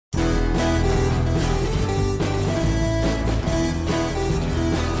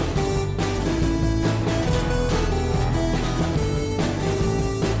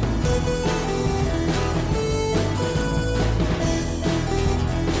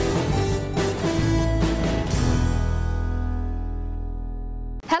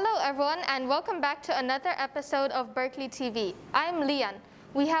everyone, and welcome back to another episode of Berkeley TV. I'm Leon.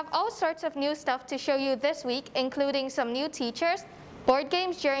 We have all sorts of new stuff to show you this week, including some new teachers, board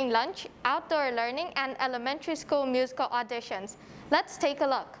games during lunch, outdoor learning, and elementary school musical auditions. Let's take a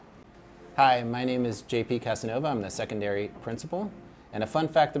look. Hi, my name is JP Casanova. I'm the secondary principal. And a fun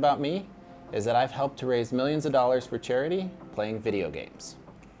fact about me is that I've helped to raise millions of dollars for charity playing video games.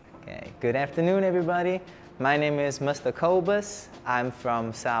 Okay, good afternoon, everybody. My name is Mr. Kobus. I'm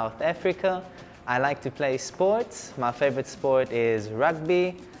from South Africa. I like to play sports. My favorite sport is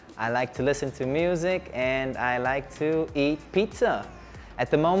rugby. I like to listen to music, and I like to eat pizza. At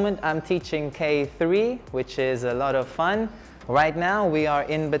the moment, I'm teaching K3, which is a lot of fun. Right now, we are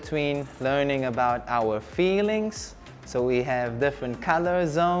in between learning about our feelings. So we have different color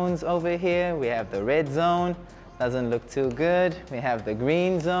zones over here. We have the red zone, doesn't look too good. We have the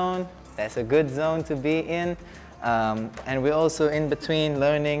green zone. That's a good zone to be in. And we're also in between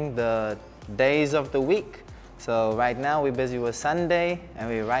learning the days of the week. So right now we're busy with Sunday, and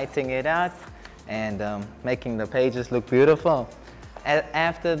we're writing it out and making the pages look beautiful.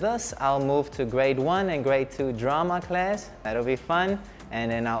 After this, I'll move to grade 1 and grade 2 drama class. That'll be fun.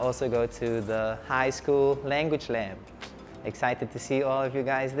 And then I'll also go to the high school language lab. Excited to see all of you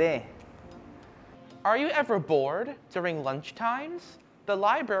guys there. Are you ever bored during lunch times? The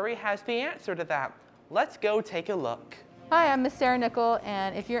library has the answer to that. Let's go take a look. Hi, I'm Miss Sarah Nickel,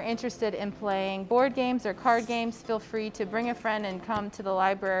 and if you're interested in playing board games or card games, feel free to bring a friend and come to the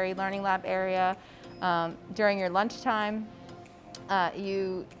library learning lab area during your lunchtime.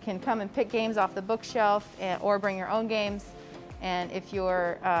 You can come and pick games off the bookshelf or bring your own games. And if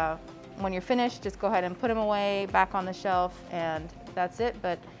you're, when you're finished, just go ahead and put them away back on the shelf, and that's it.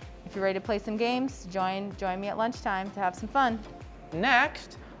 But if you're ready to play some games, join me at lunchtime to have some fun.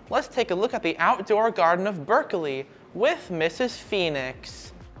 Next, let's take a look at the outdoor garden of Berkeley with Mrs.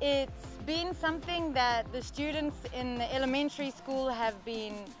 Phoenix. It's been something that the students in the elementary school have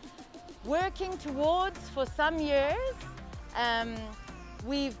been working towards for some years.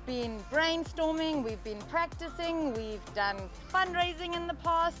 We've been brainstorming, we've been practicing, we've done fundraising in the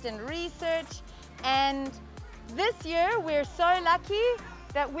past and research. And this year we're so lucky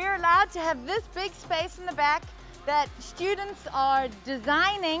that we're allowed to have this big space in the back that students are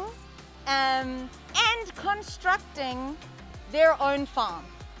designing and constructing their own farm.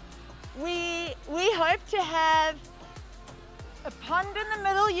 We hope to have a pond in the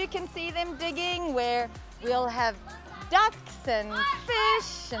middle. You can see them digging, where we'll have ducks and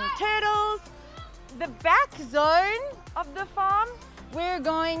fish and turtles. The back zone of the farm, we're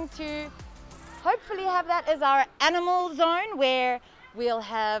going to hopefully have that as our animal zone, where we'll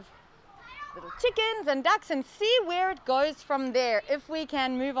have little chickens and ducks and see where it goes from there. If we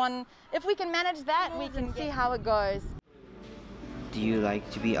can move on, if we can manage that, we can see how it goes. Do you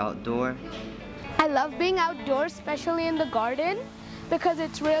like to be outdoor? I love being outdoors, especially in the garden, because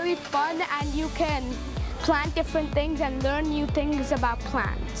it's really fun and you can plant different things and learn new things about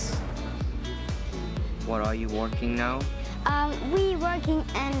plants. What are you working now? We working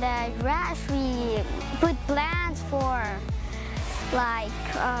in the grass. We put plants for like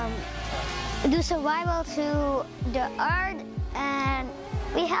do survival to the earth, and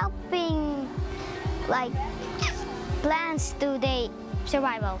we helping like plants to their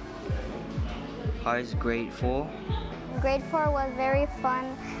survival. How is grade 4? Grade 4 was very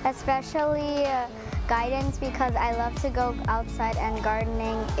fun, especially guidance, because I love to go outside and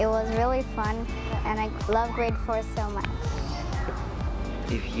gardening. It was really fun, and I love grade 4 so much.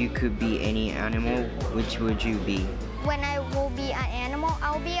 If you could be any animal, which would you be? When I will be an animal,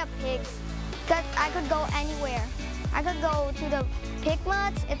 I'll be a pig, because I could go anywhere. I could go to the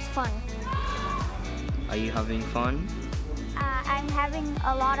pignuts. It's fun. Are you having fun? I'm having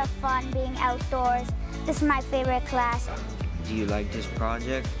a lot of fun being outdoors. This is my favorite class. Do you like this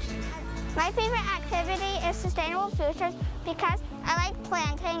project? My favorite activity is sustainable futures, because I like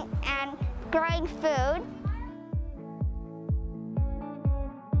planting and growing food.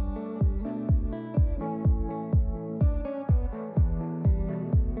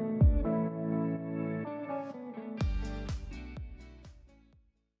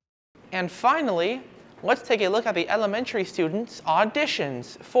 And finally, let's take a look at the elementary students'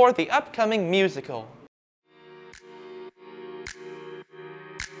 auditions for the upcoming musical.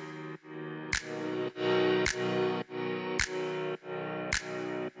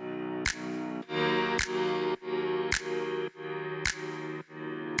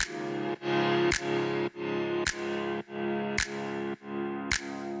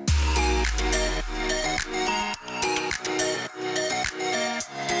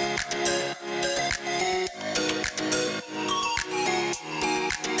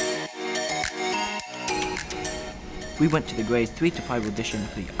 we went to the grade 3 to 5 audition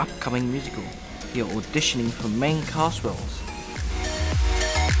for the upcoming musical. We are auditioning for main cast roles.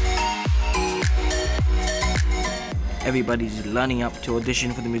 Everybody's lining up to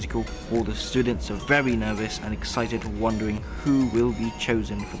audition for the musical. All the students are very nervous and excited, wondering who will be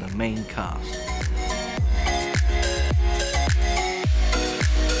chosen for the main cast.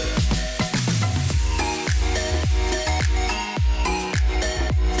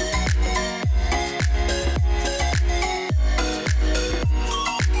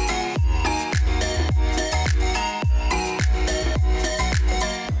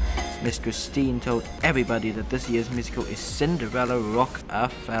 Miss Christine told everybody that this year's musical is Cinderella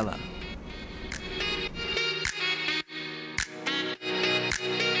Rock-a-Fella.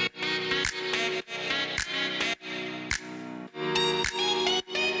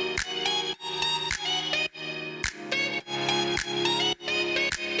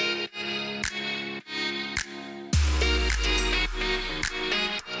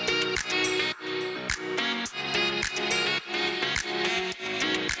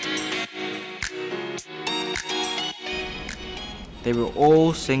 They were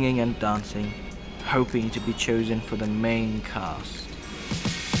all singing and dancing, hoping to be chosen for the main cast.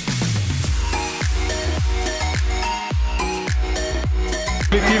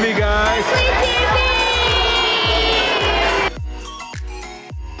 Berkeley TV, guys!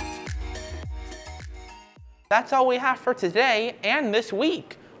 That's all we have for today and this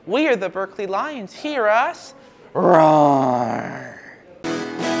week. We are the Berkeley Lions. Hear us roar!